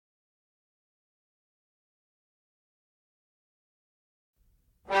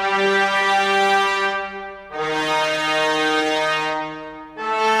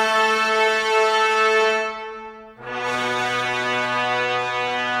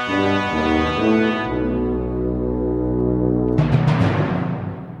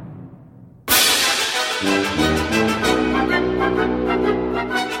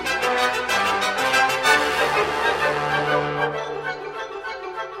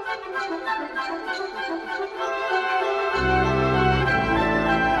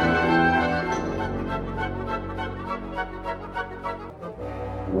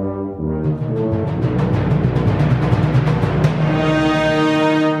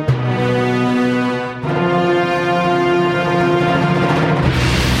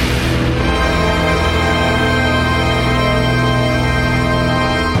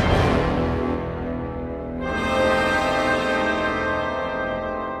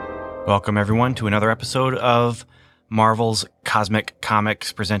Welcome, everyone, to another episode of Marvel's Cosmic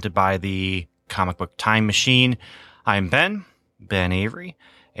Comics presented by the Comic Book Time Machine. I'm Ben Avery,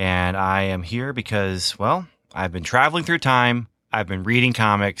 and I am here because, well, I've been traveling through time, I've been reading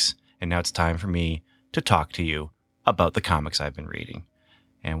comics, and now it's time for me to talk to you about the comics I've been reading.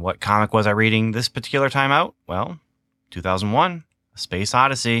 And what comic was I reading this particular time out? Well, 2001, A Space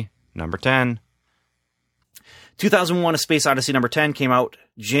Odyssey, number 10. 2001: A Space Odyssey number 10 came out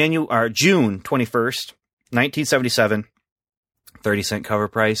June 21st, 1977. 30-cent cover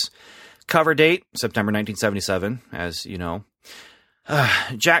price. Cover date, September 1977, as you know.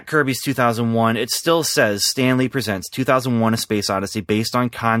 Jack Kirby's 2001. It still says Stan Lee presents 2001: A Space Odyssey based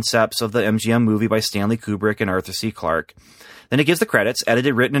on concepts of the MGM movie by Stanley Kubrick and Arthur C. Clarke. Then it gives the credits,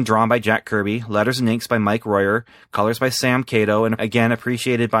 edited, written, and drawn by Jack Kirby, letters and inks by Mike Royer, colors by Sam Cato, and again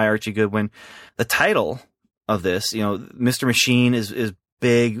appreciated by Archie Goodwin. The title of this, Mr. Machine is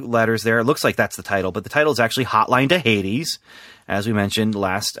big letters there. It looks like that's the title, but the title is actually Hotline to Hades, as we mentioned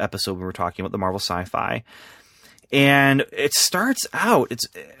last episode when we were talking about the Marvel Sci-Fi. And it starts out,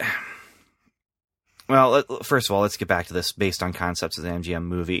 first of all, let's get back to this based on concepts of the MGM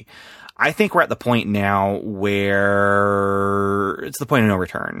movie. I think we're at the point now where it's the point of no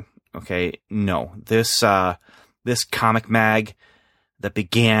return. Okay. No, this comic mag that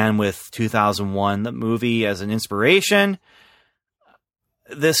began with 2001, the movie, as an inspiration,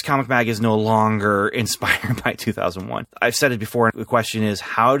 this comic mag is no longer inspired by 2001. I've said it before. The question is,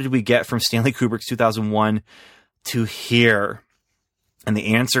 how did we get from Stanley Kubrick's 2001 to here? And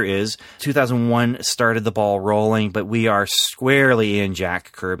the answer is 2001 started the ball rolling, but we are squarely in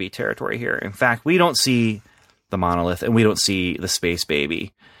Jack Kirby territory here. In fact, we don't see the monolith and we don't see the space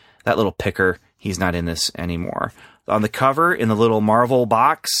baby. That little picker, he's not in this anymore. On the cover, in the little Marvel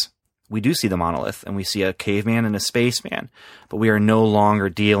box, we do see the monolith, and we see a caveman and a spaceman. But we are no longer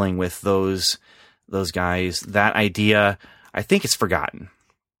dealing with those guys. That idea, I think it's forgotten.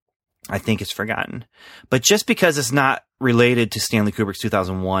 But just because it's not related to Stanley Kubrick's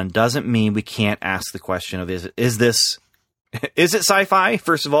 2001 doesn't mean we can't ask the question of, is it sci-fi,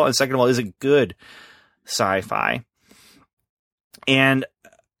 first of all? And second of all, is it good sci-fi? And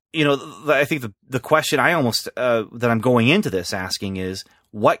I think the question I almost that I'm going into this asking is,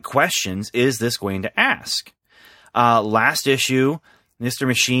 what questions is this going to ask? Last issue, Mr.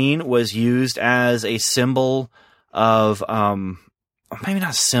 Machine was used as a symbol of maybe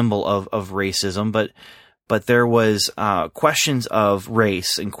not a symbol of racism, but there was questions of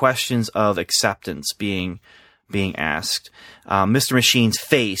race and questions of acceptance being asked. Mr. Machine's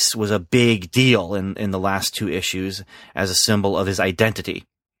face was a big deal in the last two issues as a symbol of his identity.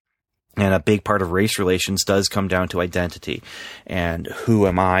 And a big part of race relations does come down to identity and who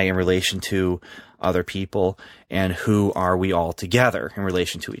am I in relation to other people and who are we all together in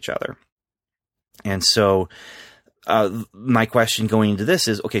relation to each other. And so my question going into this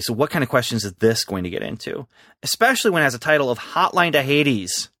is, okay, so what kind of questions is this going to get into? Especially when it has a title of Hotline to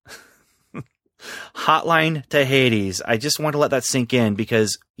Hades. Hotline to Hades. I just want to let that sink in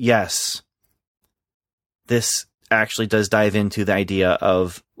because, yes, this actually does dive into the idea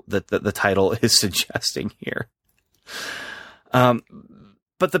of that the title is suggesting here. But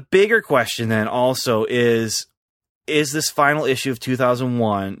the bigger question then also is this final issue of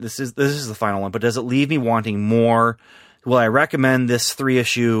 2001, this is the final one, but does it leave me wanting more? Will I recommend this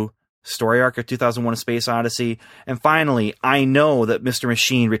 3-issue story arc of 2001: A Space Odyssey? And finally, I know that Mr.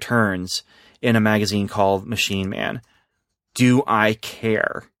 Machine returns in a magazine called Machine Man. Do I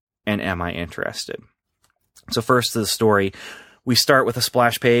care? And am I interested? So first to the story, we start with a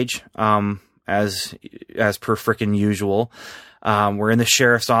splash page, as per frickin' usual. We're in the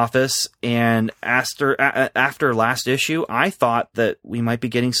sheriff's office, and after last issue, I thought that we might be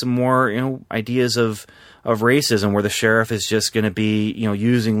getting some more, ideas of racism, where the sheriff is just going to be,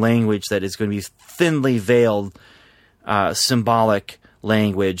 using language that is going to be thinly veiled, symbolic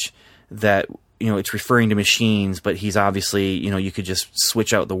language that it's referring to machines, but he's obviously, you could just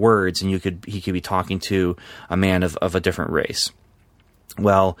switch out the words and he could be talking to a man of a different race.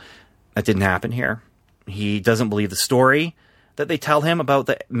 Well, that didn't happen here. He doesn't believe the story that they tell him about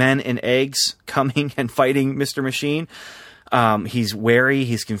the men in eggs coming and fighting Mr. Machine. He's wary,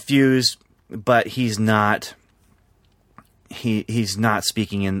 he's confused, but he's not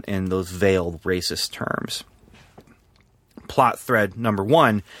speaking in those veiled racist terms. Plot thread number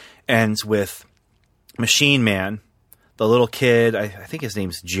 1 ends with Machine Man, the little kid, I think his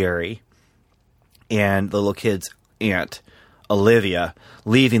name's Jerry, and the little kid's aunt, Olivia,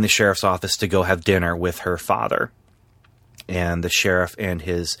 leaving the sheriff's office to go have dinner with her father. And the sheriff and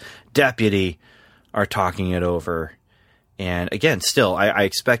his deputy are talking it over. And again, still, I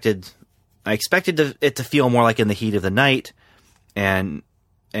expected it to feel more like In the Heat of the Night, and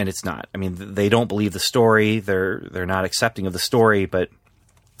it's not. I mean, they don't believe the story. They're not accepting of the story, but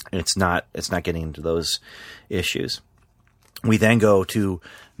it's not getting into those issues. We then go to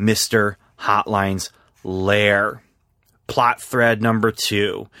Mr. Hotline's lair. Plot thread number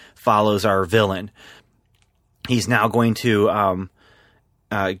 2 follows our villain. He's now going to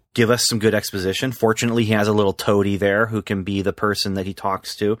give us some good exposition. Fortunately, he has a little toady there who can be the person that he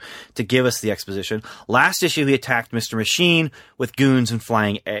talks to give us the exposition. Last issue, he attacked Mr. Machine with goons and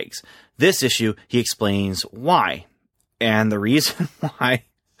flying eggs. This issue, he explains why. And the reason why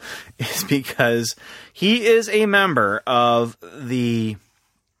is because he is a member of the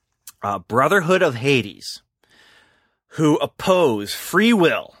Brotherhood of Hades, who oppose free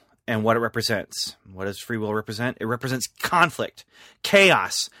will and what it represents. What does free will represent? It represents conflict,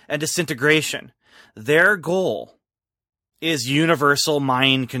 chaos, and disintegration. Their goal is universal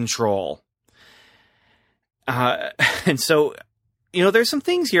mind control. And so, there's some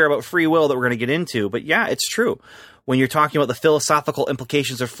things here about free will that we're going to get into, but yeah, it's true. When you're talking about the philosophical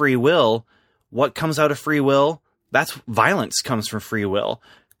implications of free will, what comes out of free will? That's violence comes from free will.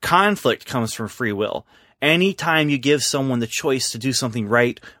 Conflict comes from free will. Anytime you give someone the choice to do something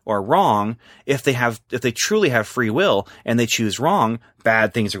right or wrong, if they truly have free will and they choose wrong,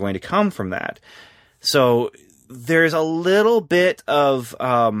 bad things are going to come from that. So there's a little bit of,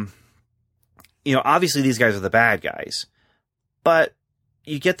 obviously these guys are the bad guys, but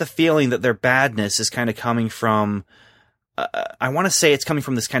you get the feeling that their badness is kind of coming from, I want to say it's coming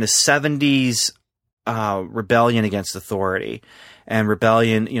from this kind of 70s rebellion against authority and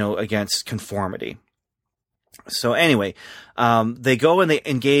rebellion, against conformity. So anyway, they go and they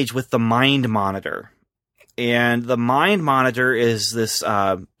engage with the Mind Monitor. And the Mind Monitor is this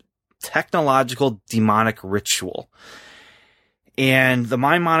technological demonic ritual. And the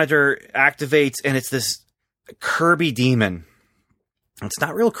Mind Monitor activates, and it's this Kirby demon. It's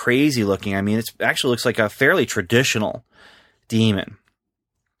not real crazy looking. I mean, it actually looks like a fairly traditional demon.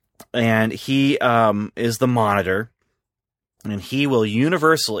 And he is the Monitor. And he will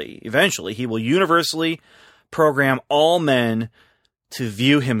eventually program all men to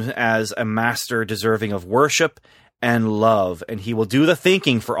view him as a master deserving of worship and love. And he will do the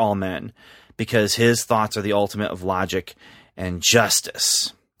thinking for all men because his thoughts are the ultimate of logic and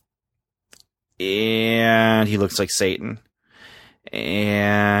justice. And he looks like Satan.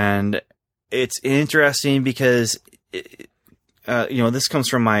 And it's interesting because, this comes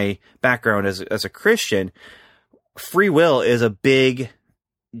from my background as a Christian. Free will is a big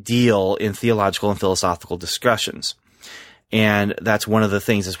deal in theological and philosophical discussions. And that's one of the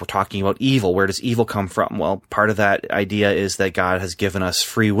things as we're talking about evil. Where does evil come from? Well, part of that idea is that God has given us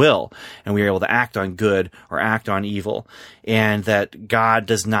free will and we are able to act on good or act on evil, and that God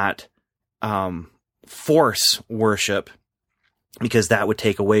does not force worship because that would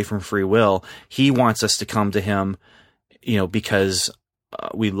take away from free will. He wants us to come to him, because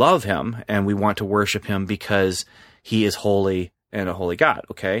we love him and we want to worship him because he is holy and a holy God.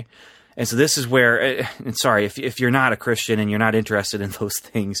 Okay. And so this is where, and sorry, if you're not a Christian and you're not interested in those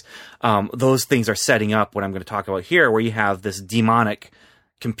things are setting up what I'm going to talk about here, where you have this demonic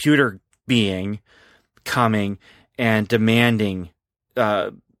computer being coming and demanding,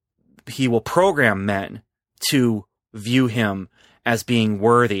 he will program men to view him as being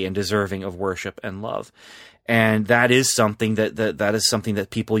worthy and deserving of worship and love. And that is something that is something that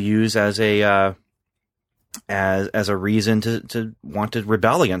people use as a reason to want to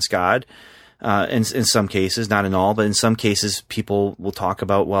rebel against God. In some cases, not in all, but in some cases, people will talk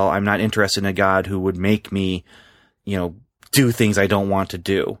about, well, I'm not interested in a God who would make me, do things I don't want to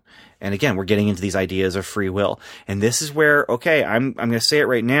do. And again, we're getting into these ideas of free will. And this is where, okay, I'm going to say it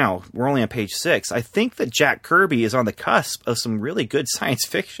right now. We're only on page 6. I think that Jack Kirby is on the cusp of some really good science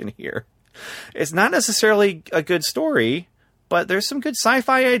fiction here. It's not necessarily a good story, but there's some good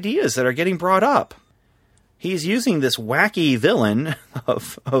sci-fi ideas that are getting brought up. He's using this wacky villain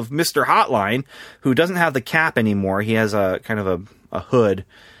of Mr. Hotline, who doesn't have the cap anymore. He has a kind of a hood.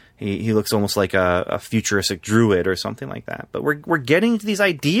 He looks almost like a futuristic druid or something like that. But we're getting to these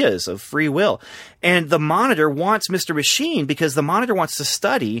ideas of free will. And the Monitor wants Mr. Machine because the Monitor wants to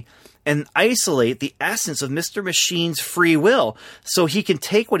study and isolate the essence of Mr. Machine's free will. So he can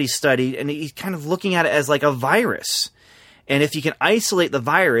take what he studied and he's kind of looking at it as like a virus. And if you can isolate the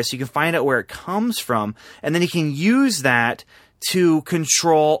virus, you can find out where it comes from. And then he can use that to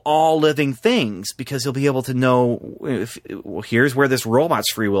control all living things, because he'll be able to know, here's where this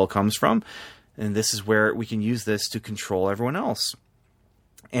robot's free will comes from, and this is where we can use this to control everyone else.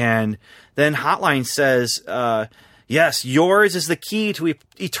 And then Hotline says, yes, yours is the key to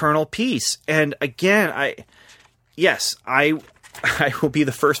eternal peace. And again, I will be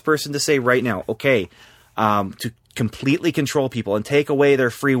the first person to say right now, okay, to completely control people and take away their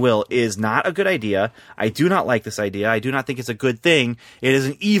free will is not a good idea. I do not like this idea. I do not think it's a good thing. It is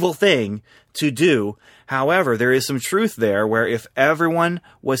an evil thing to do. However, there is some truth there where if everyone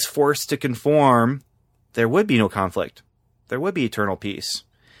was forced to conform, there would be no conflict. There would be eternal peace.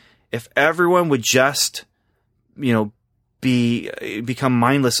 If everyone would just, become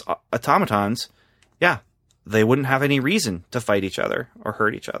mindless automatons, yeah, they wouldn't have any reason to fight each other or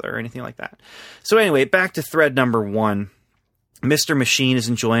hurt each other or anything like that. So anyway, back to thread number 1. Mr. Machine is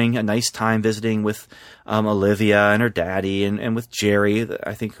enjoying a nice time visiting with Olivia and her daddy and with Jerry,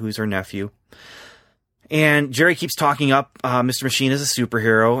 I think, who's her nephew. And Jerry keeps talking up Mr. Machine as a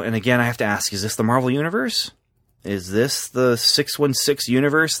superhero. And again, I have to ask, is this the Marvel Universe? Is this the 616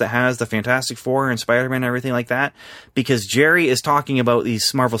 universe that has the Fantastic Four and Spider-Man and everything like that? Because Jerry is talking about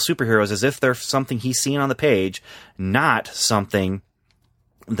these Marvel superheroes as if they're something he's seen on the page, not something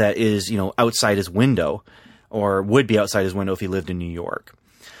that is, outside his window, or would be outside his window if he lived in New York.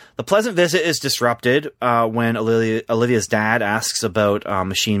 The pleasant visit is disrupted when Olivia's dad asks about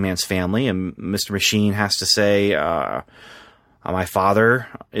Machine Man's family, and Mr. Machine has to say, my father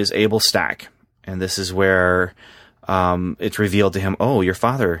is Abel Stack. And this is where it's revealed to him, oh, your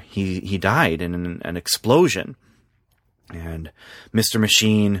father, he died in an explosion. And Mr.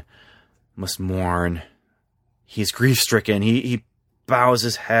 Machine must mourn. He's grief-stricken. He bows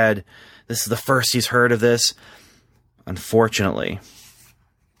his head. This is the first he's heard of this. Unfortunately,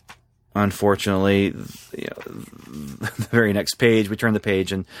 the very next page, we turn the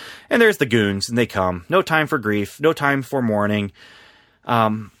page, and there's the goons, and they come. No time for grief. No time for mourning.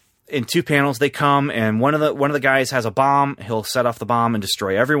 In 2 panels, they come, and one of the guys has a bomb. He'll set off the bomb and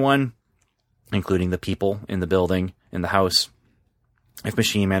destroy everyone, including the people in the building, in the house, if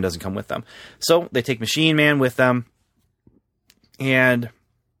Machine Man doesn't come with them. So they take Machine Man with them, and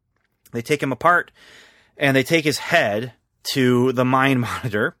they take him apart, and they take his head to the Mind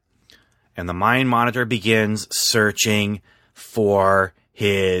Monitor, and the Mind Monitor begins searching for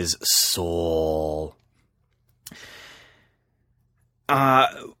his soul.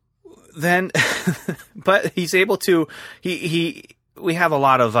 Then, but he's able to, we have a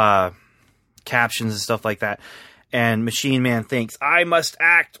lot of, captions and stuff like that. And Machine Man thinks, I must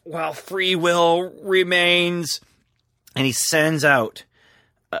act while free will remains. And he sends out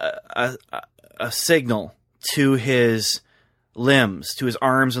a signal to his limbs, to his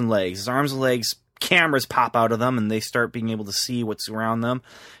arms and legs. His arms and legs, cameras pop out of them, and they start being able to see what's around them.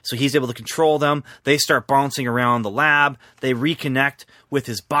 So he's able to control them. They start bouncing around the lab. They reconnect with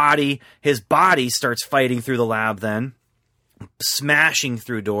his body. His body starts fighting through the lab then, smashing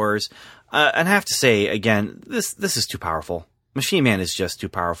through doors. And I have to say, again, this is too powerful. Machine Man is just too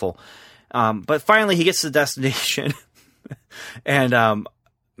powerful. But finally he gets to the destination, and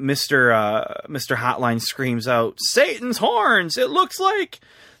Mr. Hotline screams out, Satan's horns! It looks like...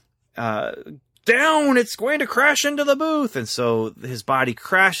 down, it's going to crash into the booth. And so his body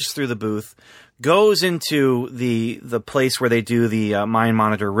crashes through the booth, goes into the place where they do the Mind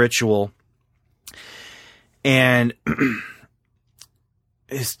Monitor ritual, and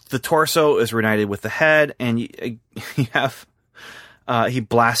the torso is reunited with the head, and you have he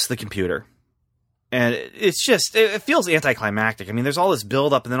blasts the computer, and it's just it feels anticlimactic. I mean, there's all this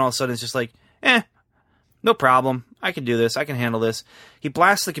build up, and then all of a sudden it's just like, no problem. I can do this. I can handle this. He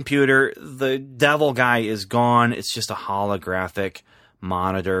blasts the computer. The devil guy is gone. It's just a holographic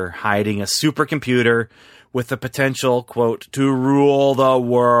monitor hiding a supercomputer with the potential, quote, to rule the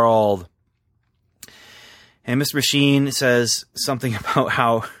world. And Mr. Machine says something about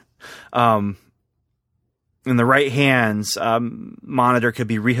how in the right hands, Monitor could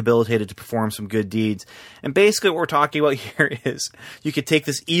be rehabilitated to perform some good deeds. And basically what we're talking about here is you could take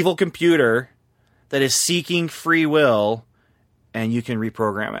this evil computer that is seeking free will and you can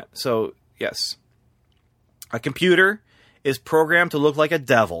reprogram it. So, yes. A computer is programmed to look like a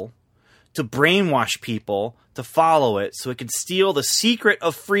devil, to brainwash people to follow it so it can steal the secret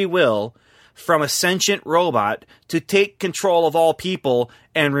of free will from a sentient robot to take control of all people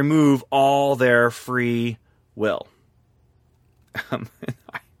and remove all their free will.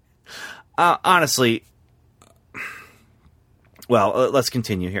 Honestly, well, let's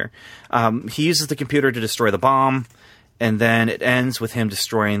continue here. He uses the computer to destroy the bomb, and then it ends with him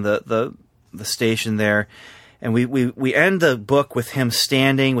destroying the station there. And we end the book with him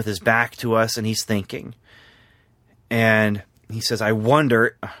standing with his back to us, and he's thinking. And he says, I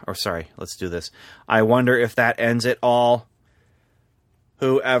wonder if that ends it all.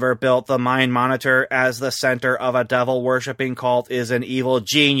 Whoever built the Mind Monitor as the center of a devil-worshipping cult is an evil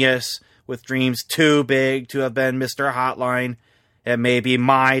genius with dreams too big to have been Mr. Hotline. It may be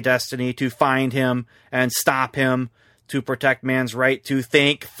my destiny to find him and stop him, to protect man's right to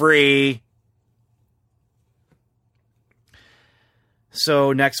think free.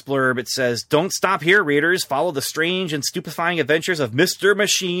 So next blurb, it says, don't stop here, readers. Follow the strange and stupefying adventures of Mr.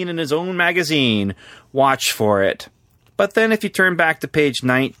 Machine in his own magazine. Watch for it. But then if you turn back to page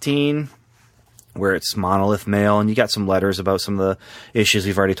 19, where it's Monolith Mail, and you got some letters about some of the issues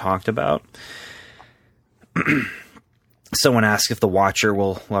we've already talked about. Someone asks if the Watcher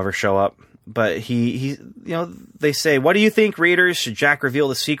will ever show up. But he, they say, what do you think, readers? Should Jack reveal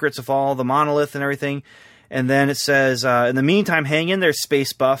the secrets of all the Monolith and everything? And then it says, in the meantime, hang in there,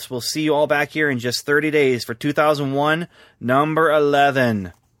 space buffs. We'll see you all back here in just 30 days for 2001, number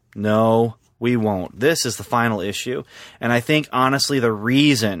 11. No, we won't. This is the final issue. And I think, honestly, the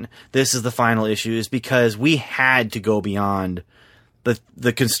reason this is the final issue is because we had to go beyond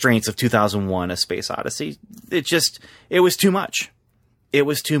the constraints of 2001, A Space Odyssey. It was too much. It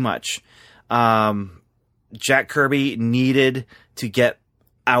was too much. Jack Kirby needed to get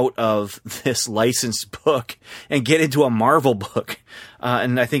out of this licensed book and get into a Marvel book.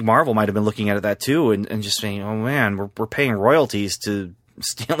 And I think Marvel might have been looking at that too and just saying, oh man, we're paying royalties to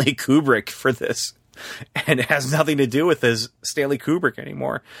Stanley Kubrick for this. And it has nothing to do with his Stanley Kubrick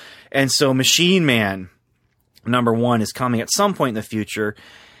anymore. And so Machine Man number 1 is coming at some point in the future.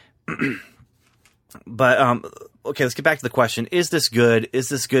 But, okay, let's get back to the question. Is this good? Is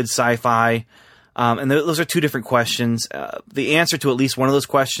this good sci-fi? And those are two different questions. The answer to at least one of those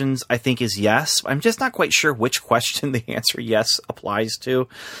questions, I think, is yes. I'm just not quite sure which question the answer yes applies to.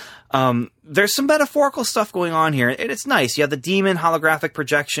 There's some metaphorical stuff going on here, and it's nice. You have the demon holographic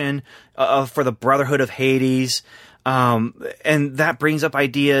projection for the Brotherhood of Hades, and that brings up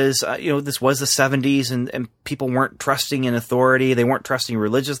ideas. This was the 70s, and people weren't trusting in authority. They weren't trusting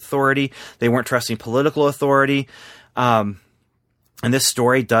religious authority. They weren't trusting political authority. And this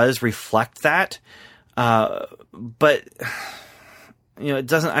story does reflect that. But, it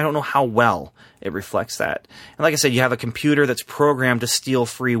doesn't, I don't know how well it reflects that. And like I said, you have a computer that's programmed to steal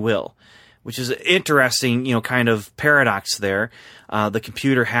free will, which is an interesting, kind of paradox there. The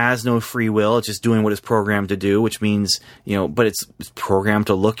computer has no free will. It's just doing what it's programmed to do, which means, but it's programmed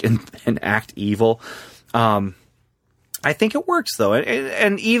to look and act evil. I think it works though.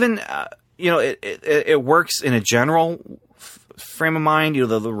 And even, it works in a general frame of mind,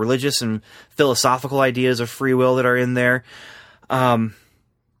 the religious and philosophical ideas of free will that are in there. And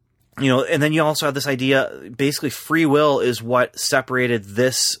then you also have this idea, basically free will is what separated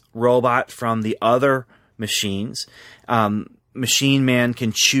this robot from the other machines. Machine Man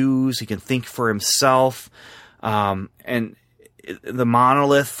can choose, he can think for himself. And the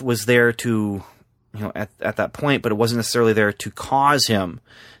monolith was there to, at that point, but it wasn't necessarily there to cause him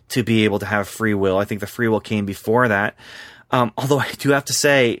to be able to have free will. I think the free will came before that. Although I do have to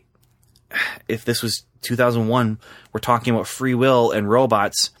say, if this was 2001, we're talking about free will and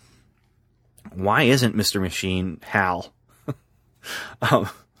robots, why isn't Mr. Machine Hal?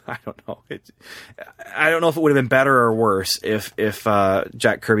 I don't know. I don't know if it would have been better or worse if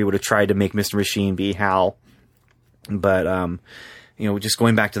Jack Kirby would have tried to make Mr. Machine be Hal. But, just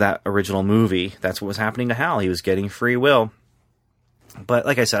going back to that original movie, that's what was happening to Hal. He was getting free will. But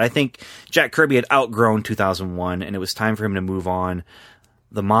like I said, I think Jack Kirby had outgrown 2001, and it was time for him to move on.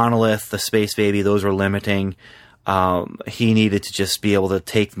 The Monolith, the Space Baby, those were limiting. He needed to just be able to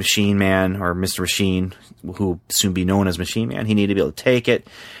take Machine Man, or Mr. Machine, who will soon be known as Machine Man. He needed to be able to take it.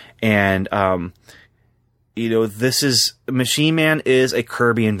 And, Machine Man is a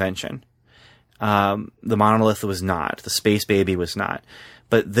Kirby invention. The Monolith was not. The Space Baby was not.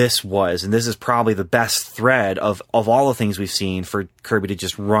 But this was, and this is probably the best thread of all the things we've seen for Kirby to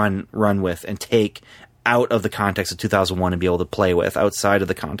just run with and take out of the context of 2001 and be able to play with outside of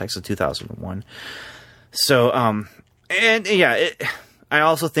the context of 2001. So, And yeah, I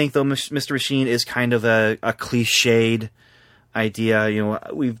also think though Mr. Machine is kind of a cliched idea. You know,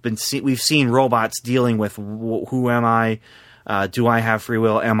 we've seen robots dealing with who am I? Do I have free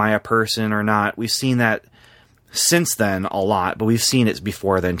will? Am I a person or not? We've seen that since then a lot, but we've seen it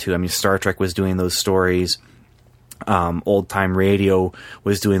before then too. I mean, Star Trek was doing those stories. Old time radio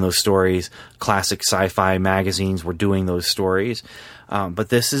was doing those stories. Classic sci-fi magazines were doing those stories. But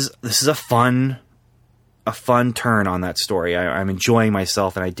this is a fun turn on that story. I'm enjoying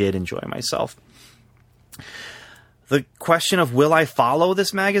myself, and I did enjoy myself. The question of will I follow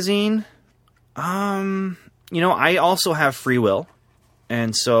this magazine? I also have free will,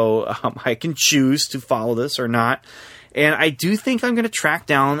 and so I can choose to follow this or not. And I do think I'm going to track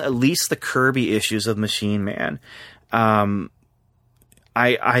down at least the Kirby issues of Machine Man. I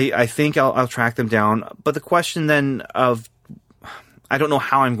think I'll track them down. But the question then of, I don't know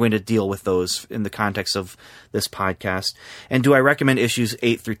how I'm going to deal with those in the context of this podcast. And do I recommend issues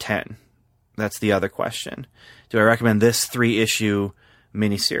 8 through 10? That's the other question. Do I recommend this 3-issue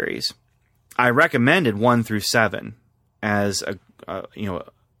miniseries? I recommended 1 through 7 as a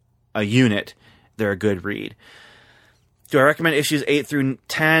unit. They're a good read. Do I recommend issues 8 through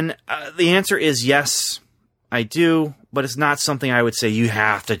 10? The answer is yes, I do, but it's not something I would say you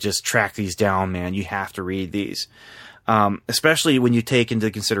have to just track these down, man. You have to read these, especially when you take into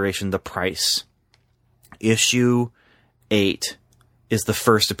consideration the price. Issue 8 is the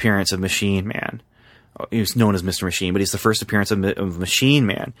first appearance of Machine Man. He was known as Mr. Machine, but he's the first appearance of Machine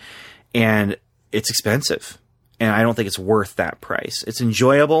Man, and it's expensive, and I don't think it's worth that price. It's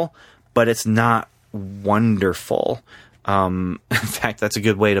enjoyable, but it's not wonderful. In fact, that's a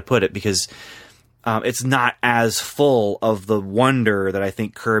good way to put it, because it's not as full of the wonder that I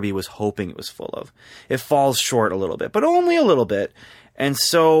think Kirby was hoping it was full of. It falls short a little bit, but only a little bit. And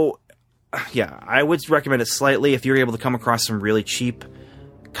so, yeah, I would recommend it slightly. If you're able to come across some really cheap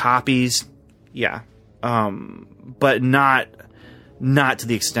copies, yeah. But not to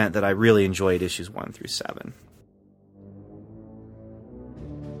the extent that I really enjoyed issues 1 through 7.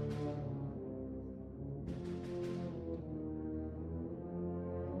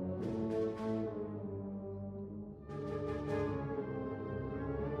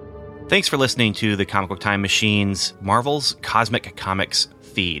 Thanks for listening to the Comic Book Time Machine's Marvel's Cosmic Comics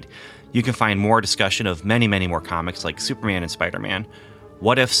feed. You can find more discussion of many, many more comics like Superman and Spider-Man,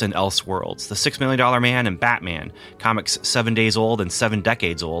 What Ifs and Elseworlds, The $6 Million Man and Batman, comics 7 days old and 7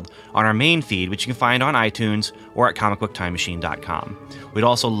 decades old, on our main feed, which you can find on iTunes or at comicbooktimemachine.com. We'd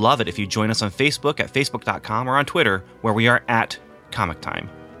also love it if you join us on Facebook at facebook.com or on Twitter, where we are at Comic Time.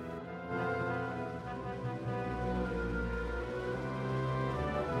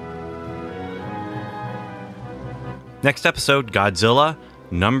 Next episode, Godzilla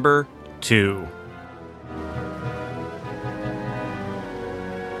number 2.